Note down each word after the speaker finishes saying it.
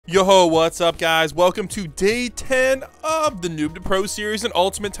Yo, what's up, guys? Welcome to day 10 of the Noob to Pro series in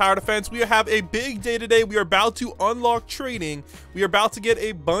Ultimate Tower Defense. We have a big day today. We are about to unlock trading. We are about to get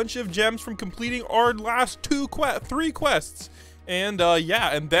a bunch of gems from completing our last three quests. And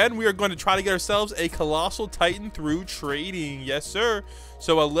yeah, and then we are going to try to get ourselves a Colossal Titan through trading. Yes, sir.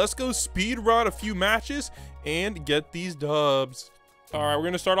 So let's go speed run a few matches and get these dubs. All right, we're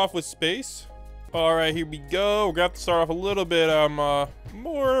going to start off with space. All right, here we go. We're gonna have to start off a little bit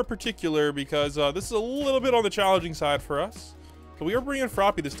more particular because this is a little bit on the challenging side for us. But we are bringing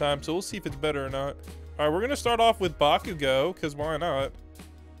Froppy this time, so we'll see if it's better or not. All right, we're gonna start off with Bakugo because why not?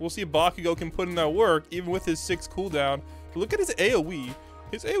 We'll see if Bakugo can put in that work even with his 6 cooldown. But look at his AOE.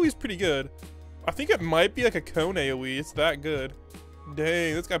 His AOE is pretty good. I think it might be like a cone AOE. It's that good.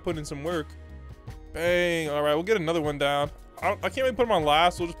 Dang, this guy put in some work. Bang. All right, we'll get another one down. I can't really put him on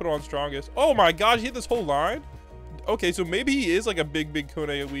last, so we'll just put him on strongest. Oh my gosh, he hit this whole line? Okay, so maybe he is like a big cone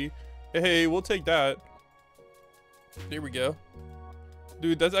AoE. Hey, we'll take that. There we go.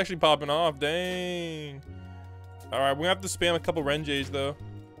 Dude, that's actually popping off. Dang. Alright, we're gonna have to spam a couple Renjays though.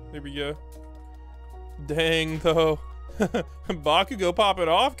 There we go. Dang though. Bakugo popping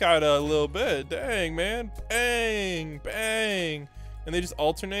off kinda a little bit. Dang, man. Bang, bang. And they just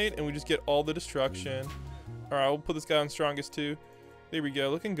alternate and we just get all the destruction. All right, we'll put this guy on strongest too. There we go,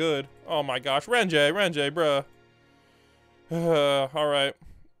 looking good. Oh my gosh, Renjay, bruh. All right,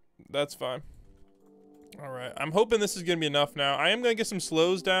 that's fine. All right, I'm hoping this is gonna be enough now. I am gonna get some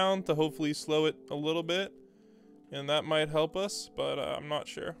slows down to hopefully slow it a little bit. And that might help us, but I'm not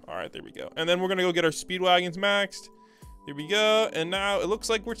sure. All right, there we go. And then we're gonna go get our speedwagons maxed. There we go, and now it looks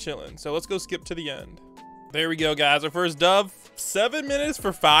like we're chilling. So let's go skip to the end. There we go, guys. Our first dub, 7 minutes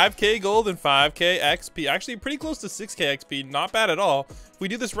for 5k gold and 5k XP. Actually, pretty close to 6k XP. Not bad at all. If we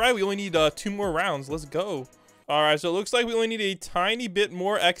do this right, we only need 2 more rounds. Let's go. All right, so it looks like we only need a tiny bit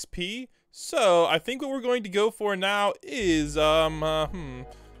more XP. So I think what we're going to go for now is, I don't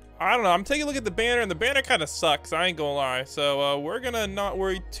know. I'm taking a look at the banner, and the banner kind of sucks. I ain't gonna lie. So we're gonna not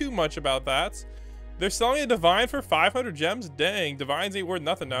worry too much about that. They're selling a Divine for 500 gems. Dang, Divines ain't worth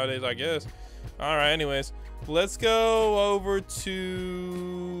nothing nowadays, I guess. All right, anyways, let's go over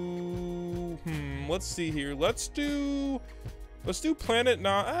to let's see here. Let's do planet.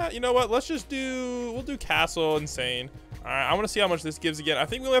 You know what, we'll do castle insane. All right, I want to see how much this gives again. I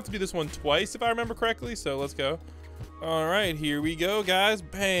think we'll have to do this one twice if I remember correctly, so let's go. All right, here we go, guys.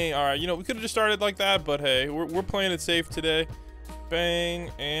 Bang. All right, you know, we could have just started like that, but hey, we're playing it safe today. Bang,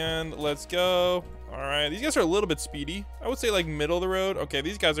 and let's go. All right, these guys are a little bit speedy. I would say like middle of the road. Okay,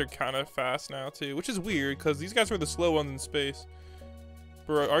 these guys are kind of fast now too, which is weird because these guys were the slow ones in space.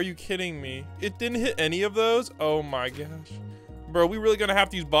 Bro, are you kidding me? It didn't hit any of those? Oh my gosh. Bro, we really gonna have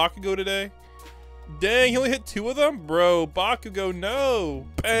to use Bakugo today? Dang, he only hit 2 of them? Bro, Bakugo, no.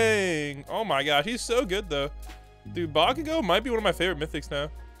 Bang. Oh my gosh, he's so good though. Dude, Bakugo might be one of my favorite mythics now.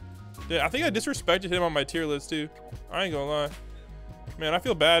 Yeah, I think I disrespected him on my tier list too. I ain't gonna lie. Man, I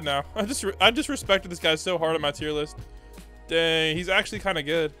feel bad now. I just respected this guy so hard on my tier list. Dang, he's actually kind of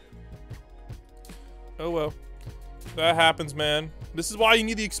good. Oh well, that happens, man. This is why you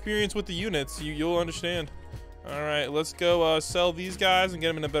need the experience with the units. You'll understand. All right, let's go sell these guys and get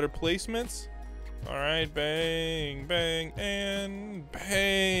them into better placements. All right, bang, bang, and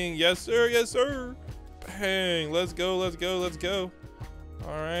bang. Yes, sir. Yes, sir. Bang. Let's go. Let's go. Let's go.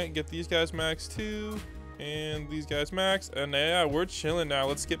 All right, get these guys max too. And these guys max, and yeah, we're chilling now.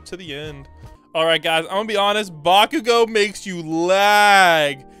 Let's skip to the end. All right, guys, I'm gonna be honest. Bakugo makes you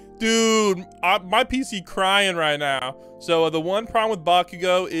lag, dude. My PC crying right now. So the one problem with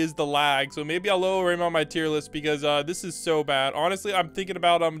Bakugo is the lag. So maybe I'll lower him on my tier list because this is so bad. Honestly, I'm thinking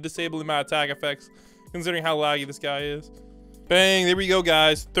about disabling my attack effects, considering how laggy this guy is. Bang, there we go,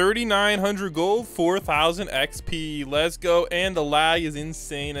 guys. 3,900 gold, 4,000 XP. Let's go. And the lag is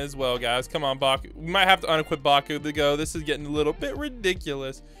insane as well, guys. Come on, Baku. We might have to unequip Bakugo. This is getting a little bit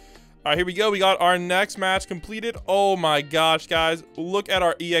ridiculous. All right, here we go. We got our next match completed. Oh my gosh, guys. Look at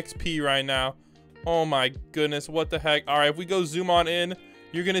our EXP right now. Oh my goodness, what the heck. All right, if we go zoom on in,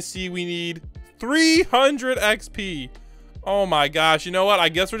 you're going to see we need 300 XP. Oh my gosh. You know what? I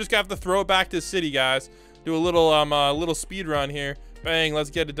guess we're just going to have to throw it back to the city, guys. Do a little speed run here. Bang,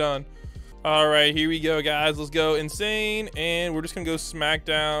 let's get it done. All right, here we go, guys. Let's go insane, and we're just gonna go smack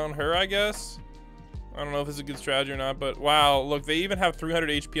down her, I guess. I don't know if this is a good strategy or not, but wow, look, they even have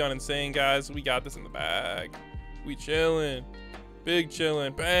 300 HP on insane, guys. We got this in the bag. We chilling, big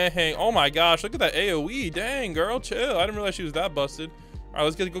chilling. Bang. Oh my gosh, look at that AoE. Dang, girl, chill. I didn't realize she was that busted. All right,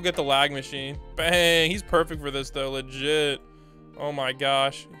 let's go get the lag machine. Bang. He's perfect for this though, legit. Oh my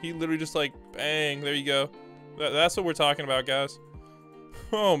gosh, he literally just like bang. There you go. That's what we're talking about, guys.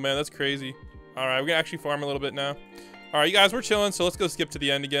 Oh, man, that's crazy. All right, we're going to actually farm a little bit now. All right, you guys, we're chilling, so let's go skip to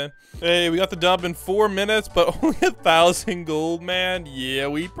the end again. Hey, we got the dub in 4 minutes, but only 1,000 gold, man. Yeah,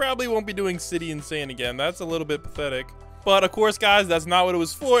 we probably won't be doing City Insane again. That's a little bit pathetic. But, of course, guys, that's not what it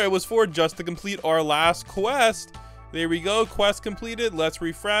was for. It was for just to complete our last quest. There we go. Quest completed. Let's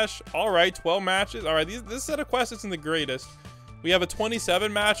refresh. All right, 12 matches. All right, this set of quests isn't the greatest. We have a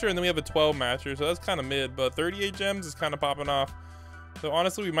 27 matcher, and then we have a 12 matcher, so that's kind of mid. But 38 gems is kind of popping off. So,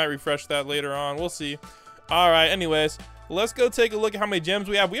 honestly, we might refresh that later on. We'll see. All right, anyways, let's go take a look at how many gems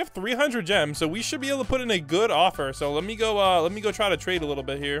we have. We have 300 gems, so we should be able to put in a good offer. So let me go try to trade a little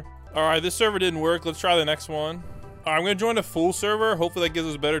bit here. All right, this server didn't work. Let's try the next one. All right, I'm gonna join a full server. Hopefully that gives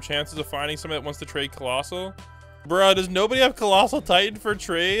us better chances of finding somebody that wants to trade Colossal. Bruh, does nobody have Colossal Titan for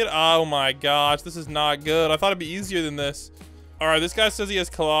trade? Oh my gosh, this is not good. I thought it'd be easier than this. All right, this guy says he has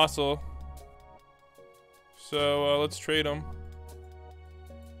Colossal. So let's trade him.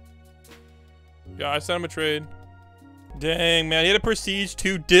 Yeah, I sent him a trade. Dang, man. He had a Prestige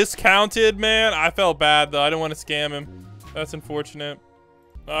 2 discounted, man. I felt bad, though. I didn't want to scam him. That's unfortunate.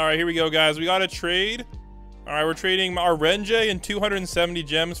 All right, here we go, guys. We got a trade. All right, we're trading our Renjay and 270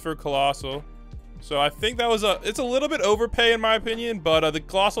 gems for Colossal. So I think that was it's a little bit overpay, in my opinion, but the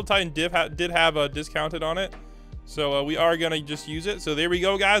Colossal Titan did have a discounted on it. So we are going to just use it. So there we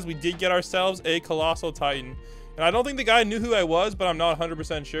go, guys. We did get ourselves a Colossal Titan. And I don't think the guy knew who I was, but I'm not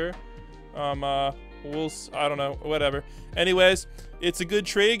 100% sure. I don't know, whatever. Anyways, it's a good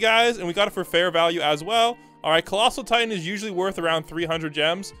trade, guys, and we got it for fair value as well. All right, Colossal Titan is usually worth around 300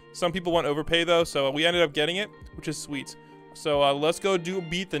 gems. Some people want overpay though, so we ended up getting it, which is sweet. So let's go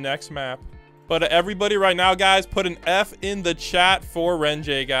beat the next map. But everybody right now, guys, put an F in the chat for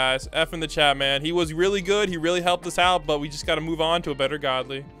Renjay, guys. F in the chat, man. He was really good. He really helped us out, but we just got to move on to a better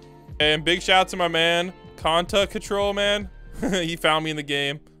godly. And big shout out to my man, Conta Control, man. He found me in the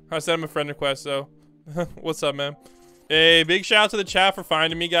game. I sent him a friend request, so what's up, man? Hey, big shout out to the chat for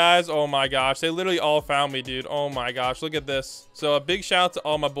finding me, guys. Oh my gosh, they literally all found me, dude. Oh my gosh, look at this. So a big shout out to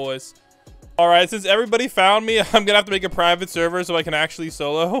all my boys. All right, since everybody found me, I'm gonna have to make a private server so I can actually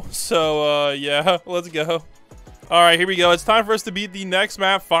solo. So yeah, let's go. All right, here we go. It's time for us to beat the next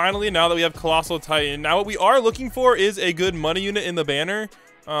map finally, now that we have Colossal Titan. Now what we are looking for is a good money unit in the banner,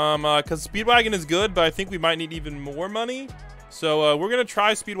 because Speedwagon is good, but I think we might need even more money. So we're going to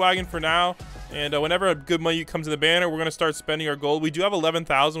try Speedwagon for now. And whenever a good money comes in the banner, we're going to start spending our gold. We do have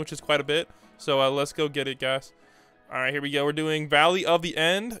 11,000, which is quite a bit. So let's go get it, guys. All right, here we go. We're doing Valley of the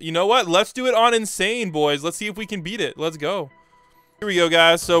End. You know what? Let's do it on Insane, boys. Let's see if we can beat it. Let's go. Here we go,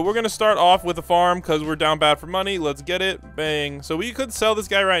 guys. So we're going to start off with a farm because we're down bad for money. Let's get it. Bang. So we could sell this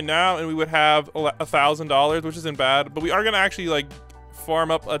guy right now and we would have $1,000, which isn't bad. But we are going to actually, like,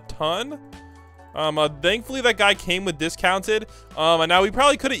 farm up a ton. Thankfully that guy came with discounted, and now we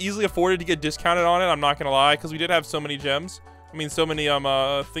probably could have easily afforded to get discounted on it. I'm not gonna lie, because we did have so many gems. I mean, so many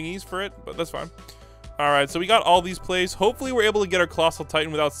thingies for it, but that's fine. All right, so we got all these placed. Hopefully we're able to get our Colossal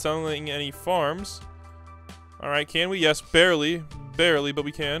Titan without selling any farms. All right, can we? Yes, barely, but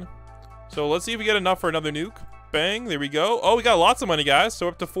we can. So let's see if we get enough for another nuke. Bang, there we go. Oh, we got lots of money, guys. So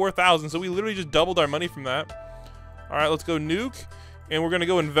we're up to 4,000. So we literally just doubled our money from that. All right, let's go nuke. And we're going to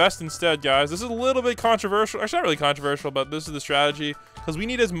go invest instead, guys. This is a little bit controversial. Actually, not really controversial, but this is the strategy. Because we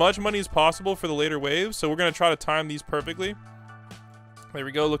need as much money as possible for the later waves. So we're going to try to time these perfectly. There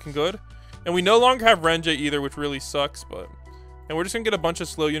we go, looking good. And we no longer have Renjay either, which really sucks. And we're just going to get a bunch of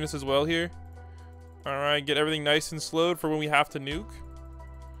slow units as well here. All right, get everything nice and slowed for when we have to nuke.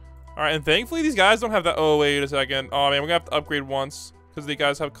 All right, and thankfully these guys don't have that. Oh, wait a second. Oh, man, we're going to have to upgrade once. Because the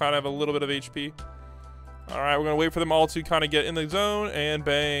guys have kind of a little bit of HP. All right, we're going to wait for them all to kind of get in the zone, and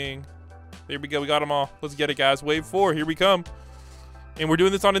bang. There we go. We got them all. Let's get it, guys. Wave 4. Here we come. And we're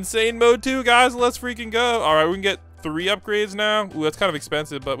doing this on Insane mode, too, guys. Let's freaking go. All right, we can get 3 upgrades now. Ooh, that's kind of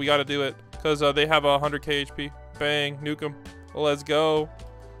expensive, but we got to do it because they have 100k HP. Bang. Nuke them. Let's go.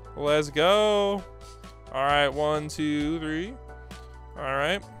 Let's go. All right, 1, 2, 3. All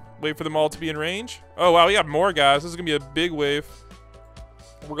right. Wait for them all to be in range. Oh, wow. We got more, guys. This is going to be a big wave.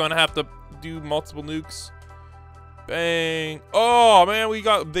 We're going to have to do multiple nukes. Bang. Oh man,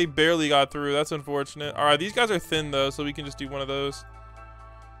 they barely got through. That's unfortunate. All right, these guys are thin though, so we can just do one of those.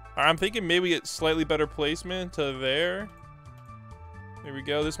 All right, I'm thinking maybe get slightly better placement to there. There we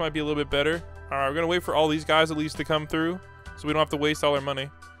go. This might be a little bit better. All right, we're gonna wait for all these guys at least to come through so we don't have to waste all our money.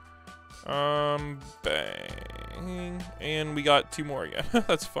 Bang. And we got 2 more again.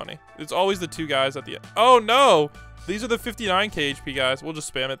 That's funny. It's always the 2 guys at the end. Oh no, these are the 59k HP guys. We'll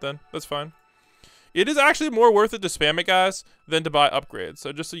just spam it then. That's fine. It is actually more worth it to spam it, guys, than to buy upgrades.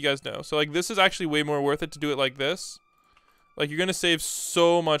 So just so you guys know. So, like, this is actually way more worth it to do it like this. Like, you're gonna save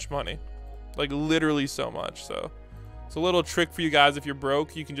so much money, like literally so much. So it's a little trick for you guys. If you're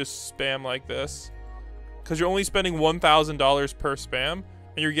broke, you can just spam like this, because you're only spending $1,000 per spam,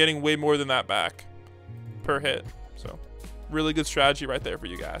 and you're getting way more than that back per hit. So really good strategy right there for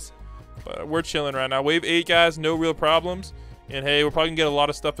you guys. But we're chilling right now. Wave 8, guys, no real problems. And hey, we're probably gonna get a lot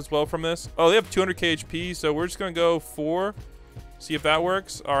of stuff as well from this. Oh, they have 200k HP, so we're just gonna go 4. See if that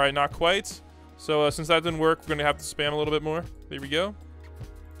works. All right, not quite. So since that didn't work, we're gonna have to spam a little bit more. There we go.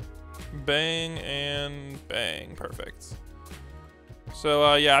 Bang and bang, perfect.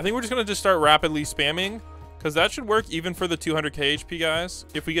 So yeah, I think we're just gonna just start rapidly spamming, because that should work even for the 200k HP guys.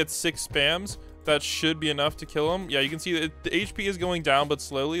 If we get 6 spams, that should be enough to kill him. Yeah, you can see that the HP is going down, but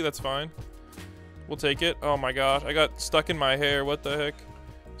slowly. That's fine. We'll take it. Oh my gosh, I got stuck in my hair. What the heck?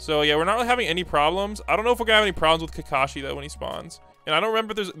 So yeah, we're not really having any problems. I don't know if we're gonna have any problems with Kakashi though when he spawns. And I don't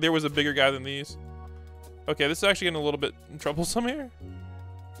remember if there was a bigger guy than these. Okay, this is actually getting a little bit troublesome here.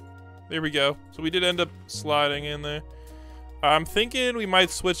 There we go. So we did end up sliding in there. I'm thinking we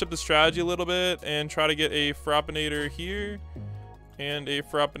might switch up the strategy a little bit and try to get a Frappinator here and a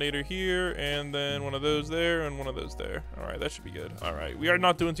Frappinator here, and then one of those there and one of those there. All right, that should be good. All right, we are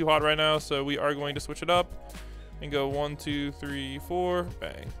not doing too hot right now, so we are going to switch it up and go 1, 2, 3, 4,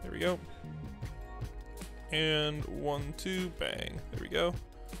 bang. There we go. And 1, 2, bang. There we go.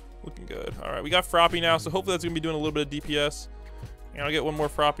 Looking good. All right, we got Frappy now, so hopefully that's gonna be doing a little bit of DPS. And I'll get one more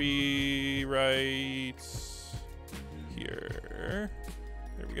Frappy right here.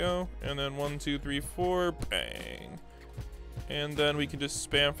 There we go. And then 1, 2, 3, 4, bang. And then we can just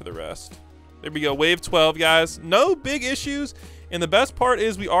spam for the rest. There we go. Wave 12, guys. No big issues. And the best part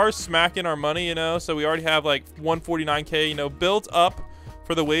is we are smacking our money, you know. So we already have like 149k, you know, built up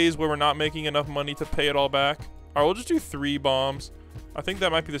for the ways where we're not making enough money to pay it all back. All right, we'll just do 3 bombs. I think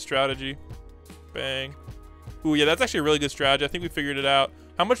that might be the strategy. Bang. Ooh, yeah, that's actually a really good strategy. I think we figured it out.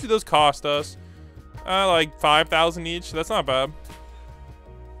 How much do those cost us? Like 5,000 each. That's not bad.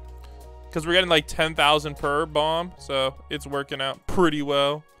 Because we're getting like 10,000 per bomb. So it's working out pretty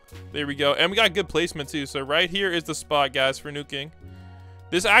well. There we go. And we got good placement too. So right here is the spot, guys, for nuking.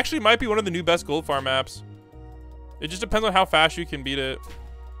 This actually might be one of the new best gold farm maps. It just depends on how fast you can beat it.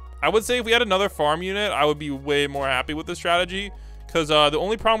 I would say if we had another farm unit, I would be way more happy with this strategy. Because the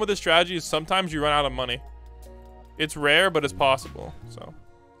only problem with this strategy is sometimes you run out of money. It's rare, but it's possible. So,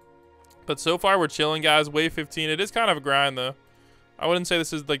 but so far we're chilling, guys. Wave 15. It is kind of a grind though. I wouldn't say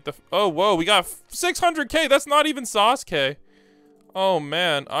this is like the... Oh, whoa. We got 600k. That's not even Sasuke. Oh,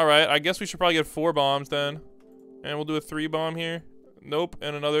 man. All right. I guess we should probably get 4 bombs then. And we'll do a 3 bomb here. Nope.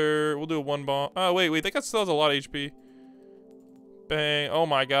 And another... We'll do a 1 bomb. Oh, wait. That guy still has a lot of HP. Bang. Oh,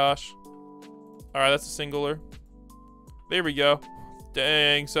 my gosh. All right. That's a singler. There we go.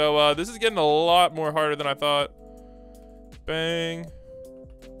 Dang. So, this is getting a lot more harder than I thought. Bang.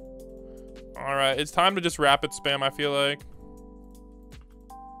 All right. It's time to just rapid spam, I feel like.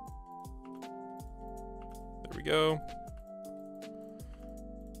 There we go.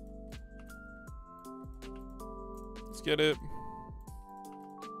 Let's get it.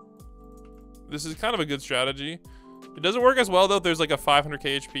 This is kind of a good strategy. It doesn't work as well though if there's like a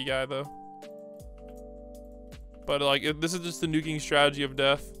 500k HP guy though. But like this is just the nuking strategy of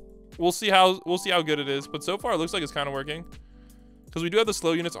death. We'll see how good it is. But so far it looks like it's kind of working. Because we do have the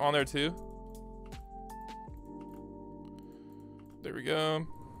slow units on there too. There we go.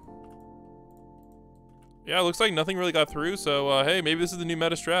 Yeah, it looks like nothing really got through. So, hey, maybe this is the new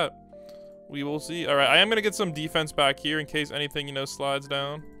meta strat. We will see. All right, I am going to get some defense back here in case anything, you know, slides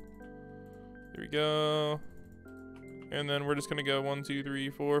down. There we go. And then we're just going to go 1, 2, 3,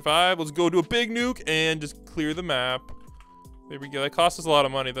 4, 5. Let's go do a big nuke and just clear the map. There we go. That cost us a lot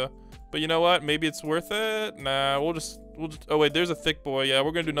of money, though. But you know what? Maybe it's worth it. Nah, we'll just... Oh, wait, there's a thick boy. Yeah,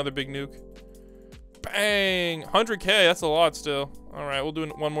 we're going to do another big nuke. Bang! 100k. That's a lot still. All right, we'll do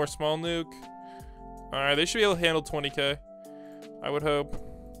one more small nuke. All right, they should be able to handle 20k. I would hope.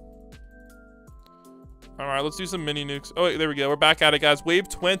 All right, let's do some mini nukes. Oh, wait, there we go. We're back at it, guys. Wave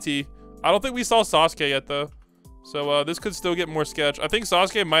 20. I don't think we saw Sasuke yet, though. So this could still get more sketch. I think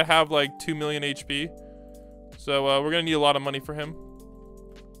Sasuke might have like 2 million HP. So we're going to need a lot of money for him.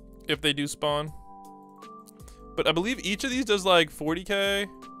 If they do spawn. But I believe each of these does like 40k.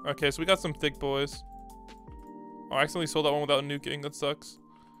 Okay, so we got some thick boys. Oh, I accidentally sold that one without nuking. That sucks.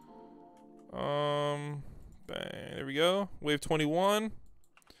 Bang. There we go. Wave 21.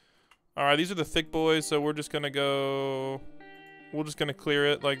 All right, these are the thick boys, so we're just gonna go. We're just gonna clear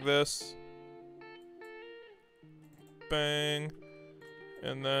it like this. Bang.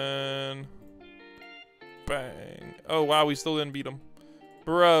 And then bang. Oh wow, we still didn't beat them,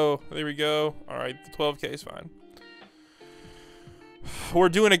 bro. There we go. All right, the 12k is fine. we're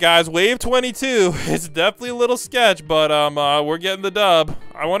doing it, guys. Wave 22. It's definitely a little sketch, but we're getting the dub.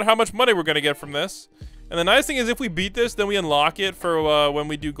 I wonder how much money we're gonna get from this. And the nice thing is, if we beat this, then we unlock it for when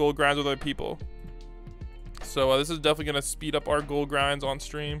we do gold grinds with other people. So this is definitely gonna speed up our gold grinds on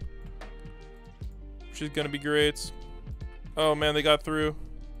stream, which is gonna be great. Oh man, they got through.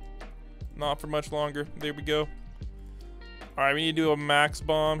 Not for much longer. There we go. All right, we need to do a max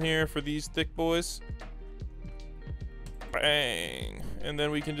bomb here for these thick boys. Bang. And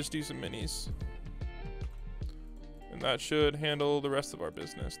then we can just do some minis. And that should handle the rest of our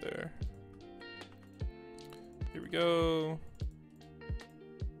business there. Here we go.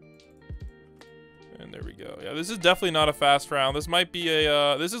 And there we go. Yeah, this is definitely not a fast round. This might be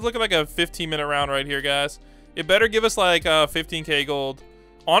a, this is looking like a 15-minute round right here, guys. It better give us like 15k gold.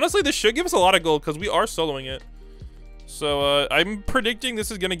 Honestly, this should give us a lot of gold because we are soloing it. So I'm predicting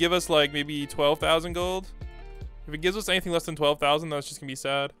this is going to give us like maybe 12,000 gold. If it gives us anything less than 12,000, that's just going to be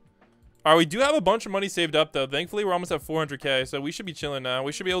sad. All right, we do have a bunch of money saved up, though. Thankfully, we're almost at 400k, so we should be chilling now.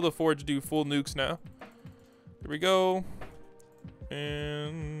 We should be able to afford to do full nukes now. Here we go.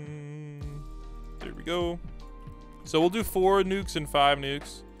 And there we go. So we'll do 4 nukes and 5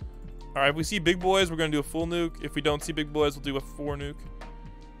 nukes. All right, if we see big boys, we're going to do a full nuke. If we don't see big boys, we'll do a 4 nuke.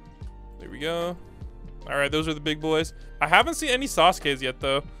 There we go. All right, those are the big boys. I haven't seen any Sasuke's yet,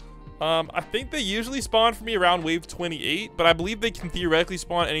 though. I think they usually spawn for me around wave 28, but I believe they can theoretically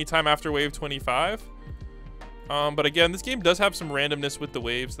spawn anytime after wave 25. But again, this game does have some randomness with the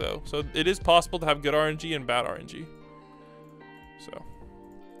waves, though. So it is possible to have good RNG and bad RNG. So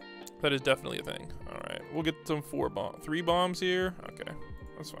that is definitely a thing. All right, we'll get some 3 bombs here. Okay,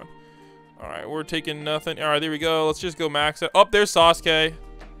 that's fine. All right, we're taking nothing. All right, there we go. Let's just go max it. Oh, there's Sasuke.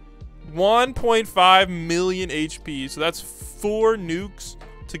 1.5 million HP. So that's 4 nukes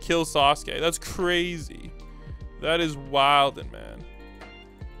to kill Sasuke. That's crazy. That is wildin', man.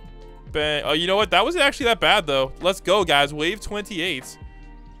 Bang. Oh, you know what? That wasn't actually that bad, though. Let's go, guys. Wave 28.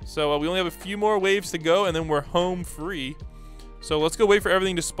 So we only have a few more waves to go, and then we're home free. So let's go wait for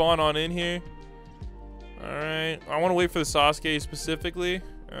everything to spawn on in here. All right. I want to wait for the Sasuke specifically.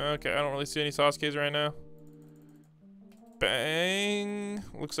 Okay, I don't really see any Sasuke's right now. Bang.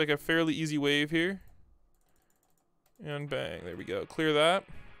 Looks like a fairly easy wave here. And bang. There we go. Clear that.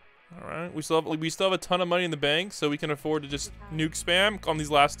 All right. We still have a ton of money in the bank, so we can afford to just nuke spam on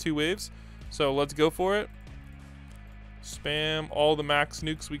these last 2 waves. So let's go for it. Spam all the max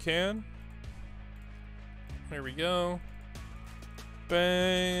nukes we can. There we go.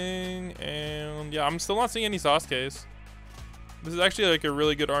 Bang. And yeah, I'm still not seeing any Sasuke's. This is actually like a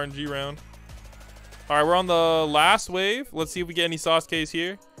really good RNG round. All right, we're on the last wave. Let's see if we get any Sasuke's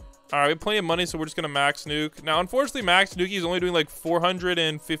here. All right, we have plenty of money, so we're just gonna max nuke. Now, unfortunately, max nuke is only doing like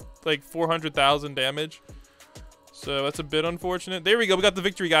 400,000 damage. So that's a bit unfortunate. There we go. We got the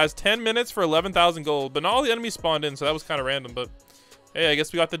victory, guys. 10 minutes for 11,000 gold. But not all the enemies spawned in, so that was kind of random. But hey, I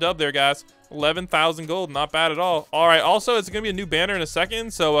guess we got the dub there, guys. 11,000 gold. Not bad at all. All right, also, it's going to be a new banner in a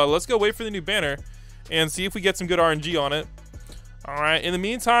second. So let's go wait for the new banner and see if we get some good RNG on it. All right, in the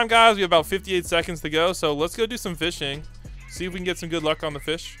meantime, guys, we have about 58 seconds to go. So let's go do some fishing. See if we can get some good luck on the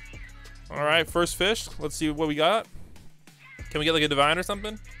fish. All right, first fish. Let's see what we got. Can we get like a divine or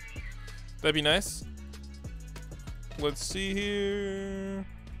something? That'd be nice. Let's see here.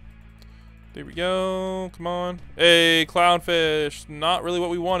 There we go. Come on. Hey, clownfish. Not really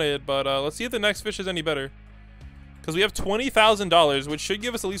what we wanted, but let's see if the next fish is any better. Because we have $20,000, which should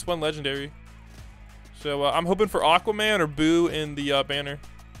give us at least 1 legendary. So I'm hoping for Aquaman or Boo in the banner.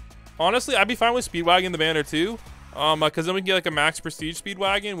 Honestly, I'd be fine with Speedwagon in the banner too. Because then we can get like a max prestige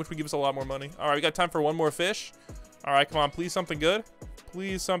Speedwagon, which would give us a lot more money. All right, we got time for 1 more fish. All right, come on. Please something good.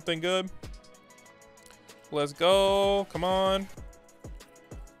 Please something good. Let's go. Come on.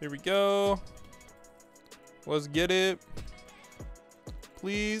 Here we go. Let's get it.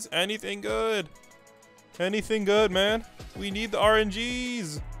 Please, anything good. Anything good, man. We need the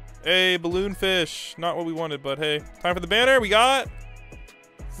RNGs. Hey, balloon fish. Not what we wanted, but hey. Time for the banner. We got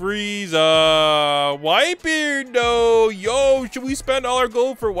Frieza. Whitebeard, no. Yo, should we spend all our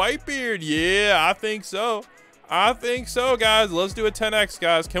gold for Whitebeard? Yeah, I think so. I think so, guys. Let's do a 10x,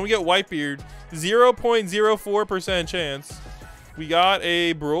 guys. Can we get Whitebeard? 0.04% chance. We got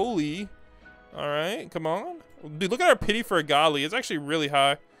a Broly. All right, come on. Dude, look at our pity for a Godly. It's actually really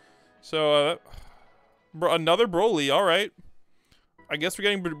high. So, another Broly. All right. I guess we're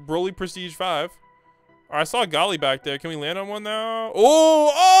getting Broly Prestige 5. All right, I saw a Golly back there. Can we land on one now?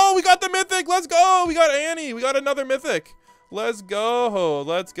 Oh, we got the Mythic. Let's go. We got Annie. We got another Mythic. Let's go.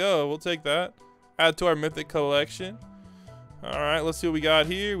 Let's go. We'll take that. Add to our Mythic collection. All right, let's see what we got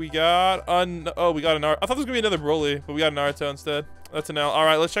here. We got we got a Naruto. I thought this was gonna be another Broly, but we got a Naruto instead. That's an L. All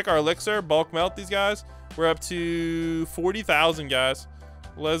right, let's check our elixir. Bulk melt these guys. We're up to 40,000, guys.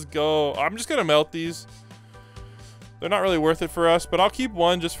 Let's go. I'm just gonna melt these. They're not really worth it for us, but I'll keep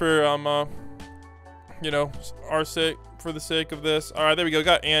one just for you know, our sake, for the sake of this. All right, there we go.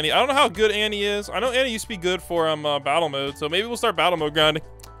 Got Annie. I don't know how good Annie is. I know Annie used to be good for battle mode, so maybe we'll start battle mode grinding.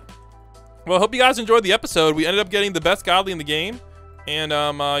 Well, I hope you guys enjoyed the episode. We ended up getting the best godly in the game, and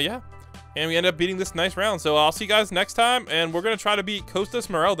yeah, and we ended up beating this nice round. So I'll see you guys next time, and we're gonna try to beat Costa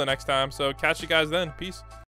Smeralda next time. So catch you guys then. Peace.